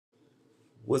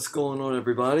What's going on,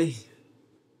 everybody?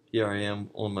 Here I am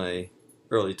on my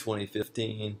early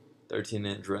 2015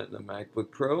 13-inch Retina MacBook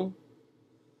Pro.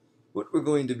 What we're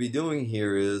going to be doing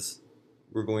here is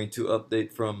we're going to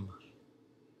update from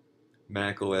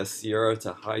macOS Sierra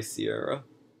to High Sierra.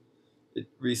 It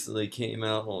recently came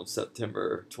out on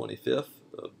September 25th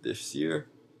of this year.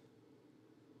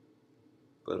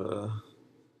 But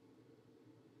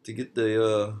to get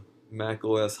the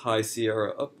macOS High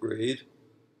Sierra upgrade,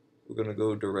 we're going to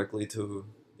go directly to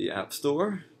the App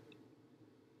Store.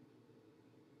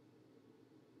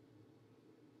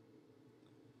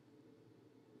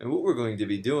 And what we're going to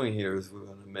be doing here is we're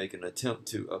going to make an attempt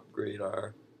to upgrade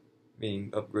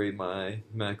my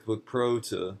MacBook Pro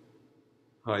to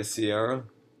High Sierra.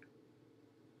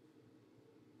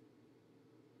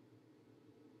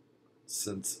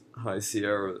 Since High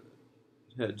Sierra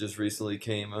had just recently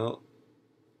came out.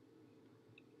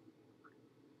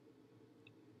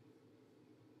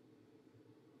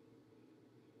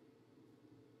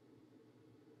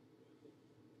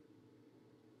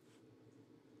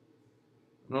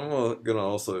 And I'm going to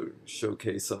also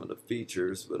showcase some of the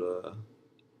features, but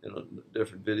in a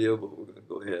different video, but we're going to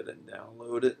go ahead and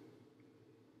download it.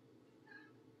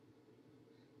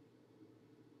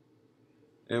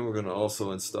 And we're going to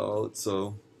also install it,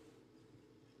 so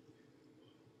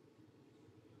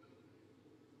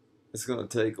it's going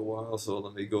to take a while, so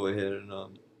let me go ahead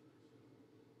and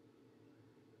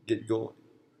get going.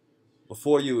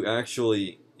 Before you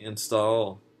actually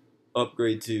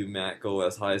upgrade to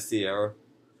macOS High Sierra,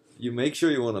 you make sure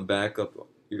you want to back up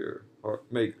your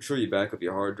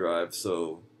hard drive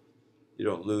so you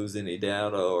don't lose any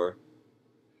data, or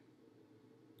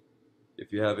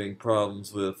if you're having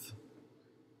problems with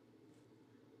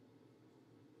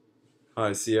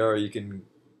High Sierra, you can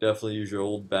definitely use your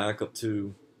old backup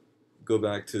to go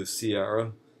back to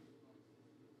Sierra.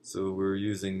 So we're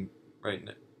going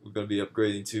to be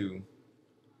upgrading to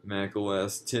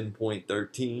macOS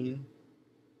 10.13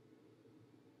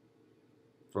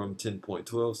 from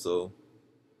 10.12, so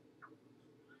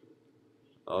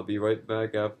I'll be right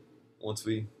back once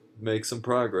we make some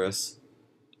progress.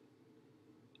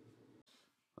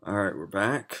 Alright, we're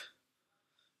back.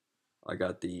 I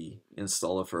got the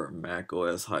installer for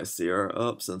macOS High Sierra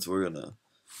up since we're gonna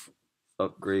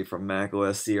upgrade from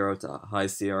macOS Sierra to High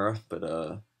Sierra,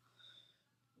 but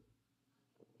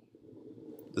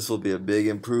this will be a big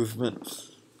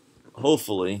improvement,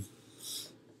 hopefully.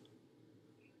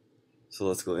 So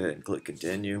let's go ahead and click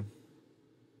continue.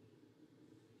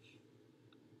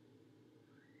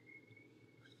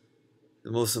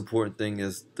 The most important thing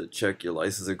is to check your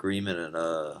license agreement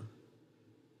and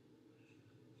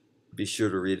be sure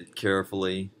to read it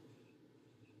carefully.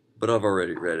 But I've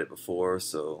already read it before,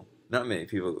 so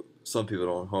some people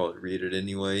don't hardly read it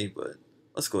anyway, but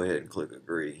let's go ahead and click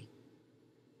agree.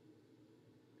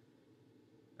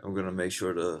 And we're going to make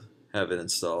sure to have it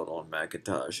installed on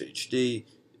Macintosh HD.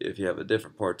 If you have a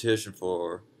different partition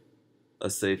for,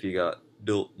 let's say if you got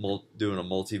doing a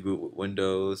multi-boot with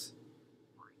Windows,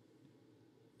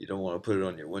 you don't want to put it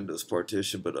on your Windows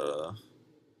partition, but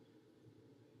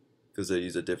because they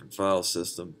use a different file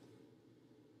system.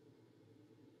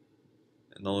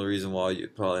 And the only reason why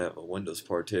you'd probably have a Windows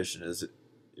partition is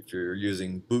if you're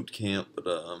using Boot Camp, but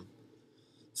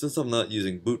since I'm not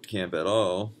using Boot Camp at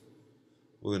all,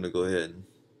 we're going to go ahead and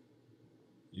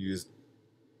use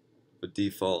the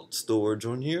default storage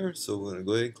on here, so we're going to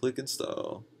go ahead and click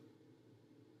install.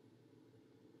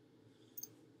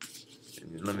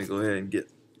 And let me go ahead and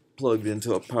get plugged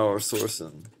into a power source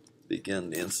and begin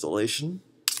the installation.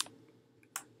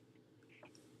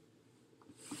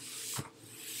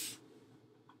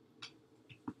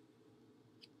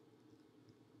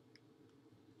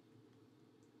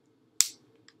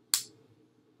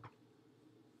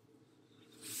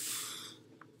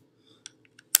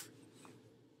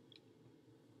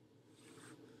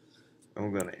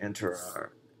 And we're going to enter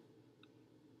our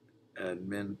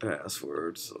admin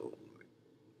password, so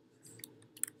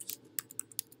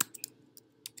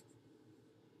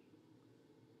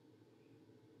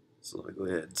let me go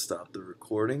ahead and stop the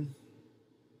recording.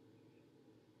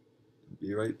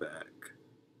 Be right back.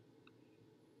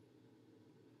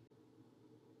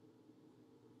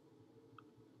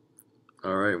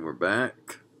 Alright, we're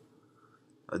back.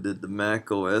 I did the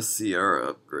macOS Sierra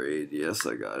upgrade. Yes,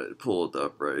 I got it pulled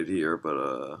up right here,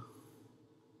 but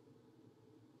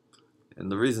and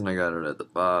the reason I got it at the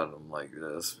bottom like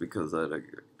this because I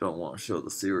don't want to show the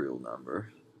serial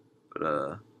number.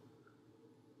 But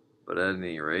at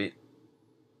any rate,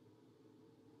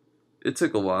 it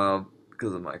took a while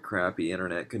because of my crappy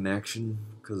internet connection,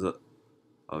 because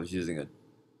I was using a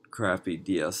crappy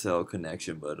DSL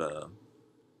connection, but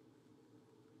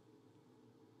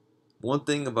one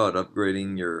thing about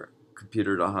upgrading your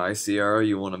computer to High Sierra,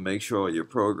 you want to make sure all your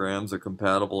programs are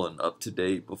compatible and up to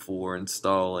date before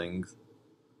installing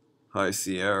High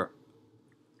Sierra.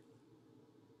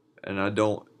 And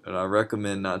I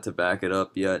recommend not to back it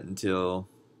up yet until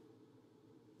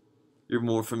you're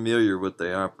more familiar with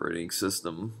the operating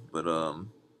system. But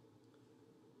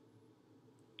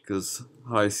because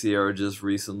High Sierra just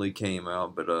recently came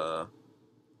out, but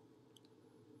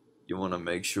you want to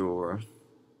make sure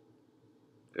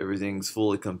everything's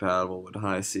fully compatible with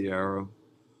High Sierra.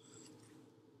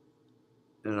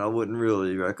 And I wouldn't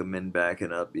really recommend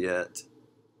backing up yet,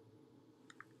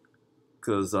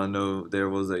 because I know there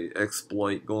was a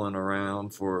exploit going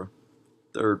around for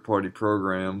third-party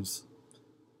programs.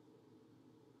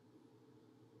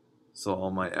 So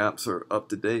all my apps are up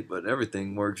to date, but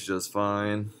everything works just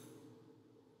fine.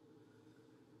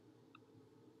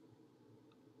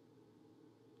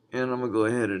 And I'm gonna go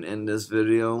ahead and end this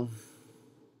video.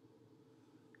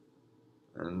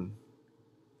 And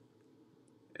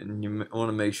you want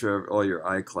to make sure all your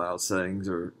iCloud settings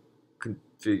are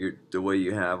configured the way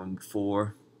you have them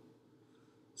before.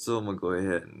 So I'm gonna go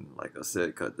ahead and, like I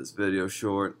said, cut this video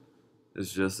short.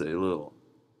 It's just a little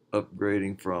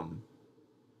upgrading from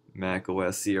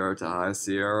macOS Sierra to High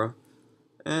Sierra.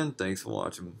 And thanks for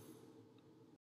watching.